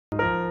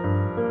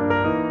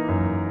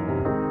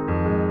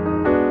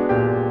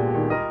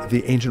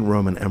The ancient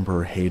Roman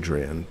Emperor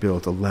Hadrian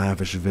built a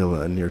lavish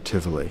villa near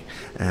Tivoli,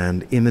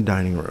 and in the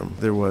dining room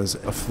there was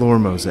a floor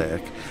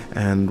mosaic,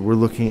 and we're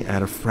looking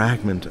at a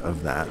fragment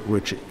of that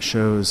which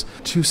shows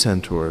 2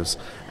 centaurs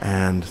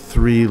and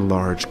 3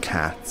 large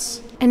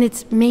cats. And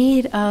it's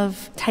made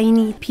of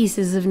tiny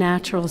pieces of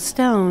natural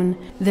stone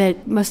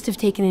that must have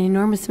taken an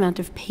enormous amount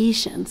of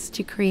patience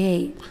to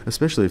create.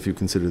 Especially if you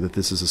consider that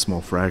this is a small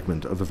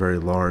fragment of a very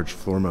large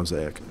floor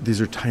mosaic. These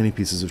are tiny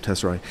pieces of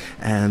tesserae,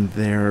 and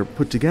they're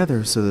put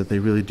together so that they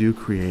really do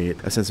create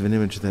a sense of an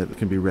image that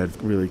can be read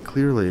really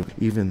clearly,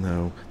 even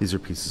though these are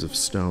pieces of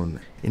stone.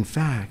 In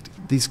fact,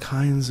 these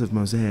kinds of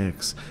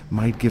mosaics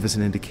might give us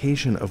an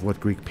indication of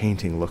what Greek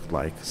painting looked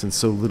like, since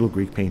so little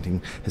Greek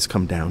painting has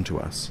come down to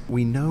us.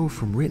 We know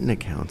from written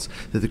accounts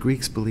that the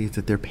Greeks believed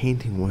that their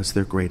painting was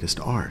their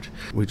greatest art.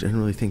 We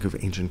generally think of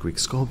ancient Greek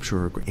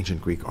sculpture or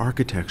ancient Greek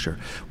architecture,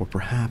 or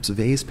perhaps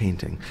vase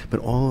painting,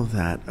 but all of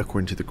that,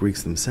 according to the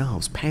Greeks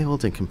themselves,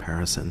 paled in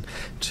comparison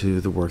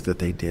to the work that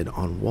they did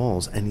on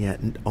walls, and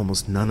yet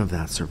almost none of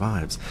that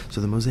survives.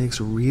 So the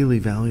mosaics are really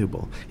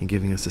valuable in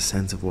giving us a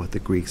sense of what the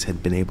Greeks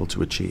had been able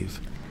to achieve.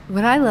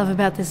 What I love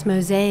about this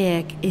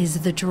mosaic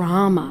is the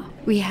drama.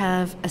 We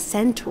have a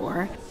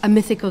centaur, a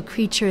mythical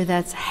creature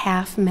that's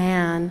half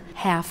man,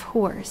 half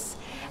horse,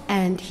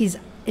 and he's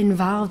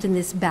involved in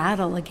this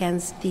battle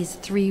against these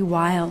 3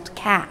 wild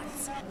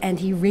cats. And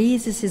he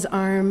raises his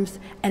arms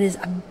and is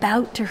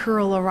about to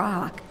hurl a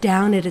rock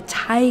down at a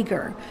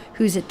tiger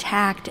who's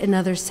attacked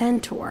another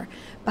centaur.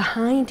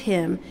 Behind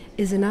him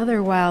is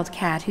another wild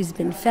cat who's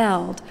been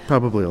felled.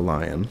 Probably a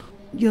lion.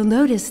 You'll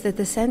notice that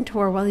the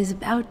centaur, while he's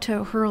about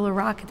to hurl a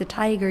rock at the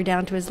tiger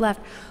down to his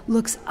left,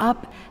 looks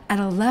up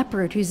at a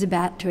leopard who's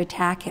about to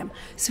attack him.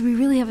 So we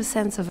really have a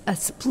sense of a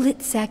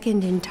split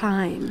second in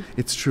time.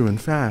 It's true. In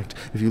fact,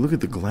 if you look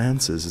at the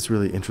glances, it's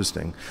really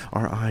interesting.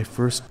 Our eye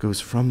first goes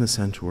from the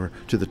centaur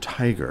to the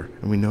tiger,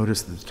 and we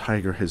notice that the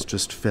tiger has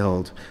just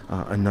felled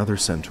another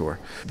centaur.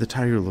 The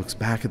tiger looks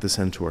back at the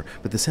centaur,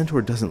 but the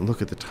centaur doesn't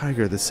look at the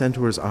tiger. The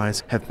centaur's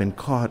eyes have been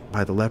caught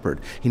by the leopard.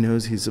 He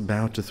knows he's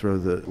about to throw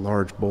the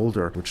large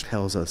boulder, which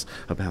tells us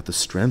about the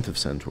strength of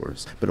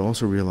centaurs, but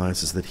also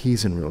realizes that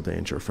he's in real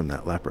danger from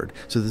that leopard.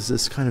 So there's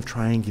this kind of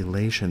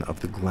triangulation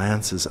of the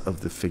glances of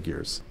the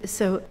figures.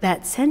 So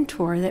that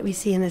centaur that we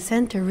see in the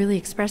center really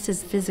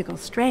expresses physical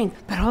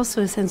strength, but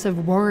also a sense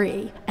of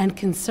worry and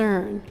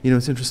concern. You know,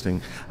 it's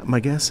interesting.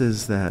 My guess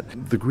is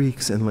that the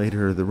Greeks and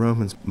later the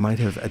Romans might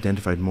have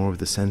identified more with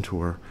the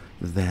centaur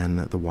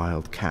than the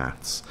wild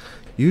cats.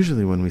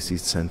 Usually when we see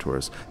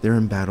centaurs, they're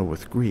in battle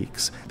with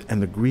Greeks,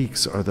 and the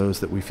Greeks are those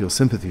that we feel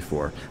sympathy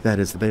for. That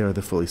is, they are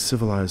the fully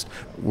civilized,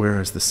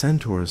 whereas the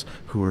centaurs,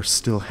 who are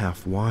still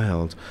half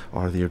wild,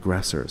 are the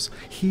aggressors.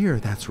 Here,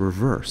 that's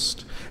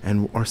reversed,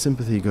 and our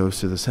sympathy goes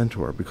to the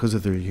centaur because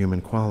of their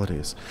human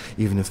qualities,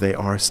 even if they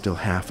are still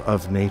half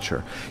of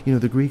nature. You know,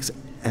 the Greeks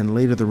and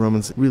later the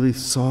Romans really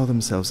saw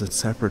themselves as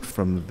separate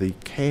from the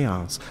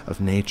chaos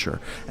of nature.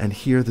 And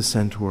here the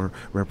centaur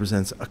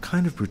represents a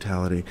kind of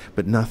brutality,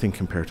 but nothing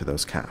compared to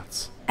those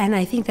cats. And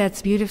I think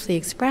that's beautifully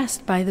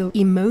expressed by the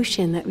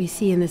emotion that we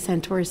see in the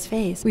centaur's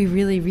face. We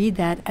really read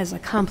that as a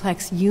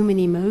complex human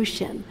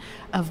emotion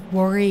of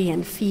worry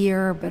and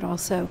fear, but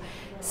also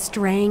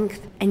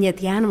strength, and yet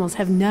the animals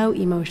have no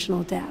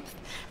emotional depth.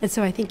 And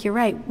so I think you're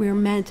right. We're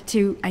meant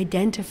to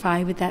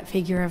identify with that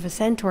figure of a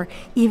centaur,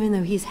 even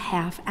though he's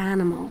half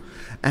animal.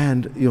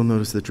 And you'll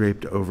notice that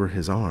draped over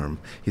his arm,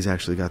 he's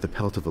actually got the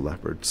pelt of a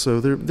leopard.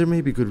 So there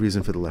may be good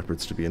reason for the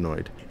leopards to be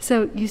annoyed.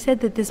 So you said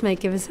that this might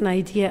give us an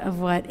idea of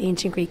what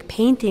ancient Greek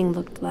painting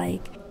looked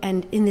like.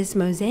 And in this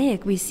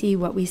mosaic, we see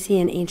what we see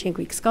in ancient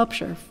Greek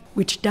sculpture,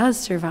 which does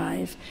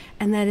survive,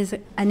 and that is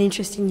an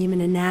interest in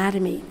human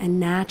anatomy and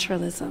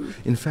naturalism.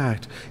 In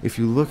fact, if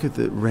you look at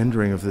the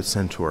rendering of the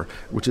centaur,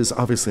 which is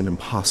obviously an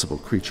impossible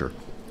creature,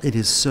 it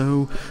is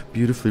so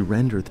beautifully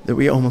rendered that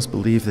we almost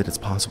believe that it's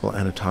possible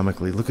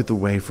anatomically. Look at the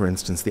way, for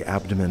instance, the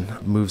abdomen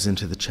moves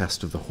into the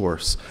chest of the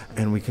horse,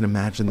 and we can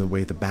imagine the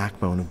way the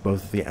backbone of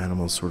both of the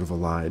animals sort of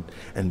allied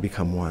and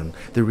become one.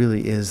 There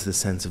really is the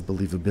sense of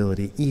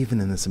believability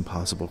even in this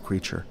impossible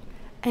creature.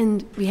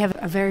 And we have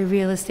a very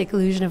realistic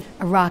illusion of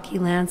a rocky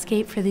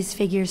landscape for these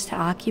figures to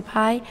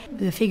occupy.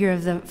 The figure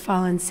of the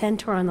fallen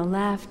centaur on the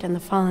left and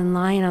the fallen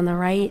lion on the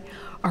right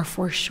are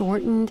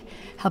foreshortened,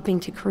 helping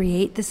to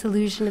create this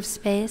illusion of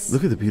space.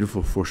 Look at the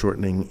beautiful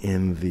foreshortening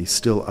in the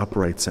still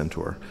upright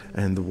centaur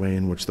and the way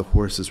in which the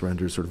horse is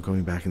rendered sort of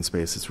going back in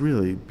space. It's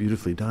really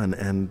beautifully done,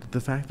 and the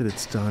fact that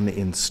it's done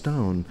in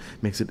stone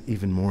makes it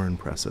even more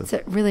impressive.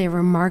 It's really a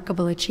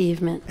remarkable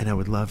achievement. And I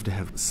would love to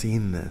have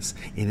seen this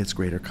in its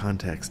greater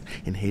context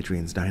in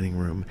Hadrian's dining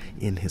room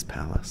in his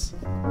palace.